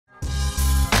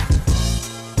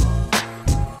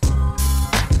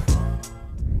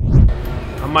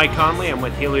I'm Mike Conley. I'm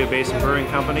with Helio Basin Brewing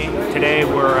Company. Today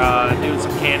we're doing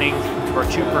some canning for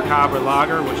Chupacabra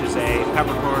Lager, which is a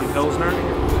peppercorn pilsner,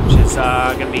 which is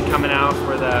going to be coming out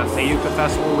for the Fayuca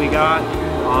festival we got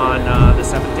on the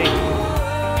 17th.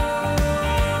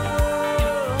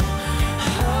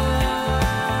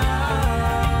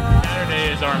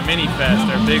 Our mini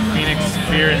fest, our big Phoenix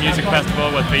beer and music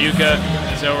festival with Fayuca.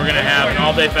 So we're going to have an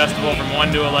all-day festival from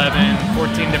 1 to 11,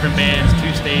 14 different bands,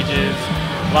 2 stages,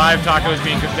 live tacos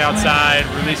being cooked outside,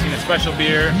 releasing a special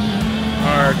beer,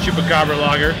 our Chupacabra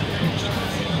Lager.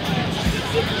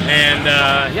 And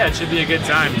yeah, it should be a good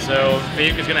time. So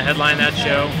Fayuca's going to headline that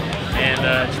show, and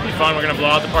it should be fun. We're going to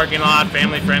blow out the parking lot,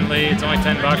 family friendly. It's only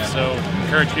 $10, so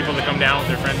encourage people to come down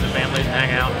with their friends and families and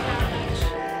hang out.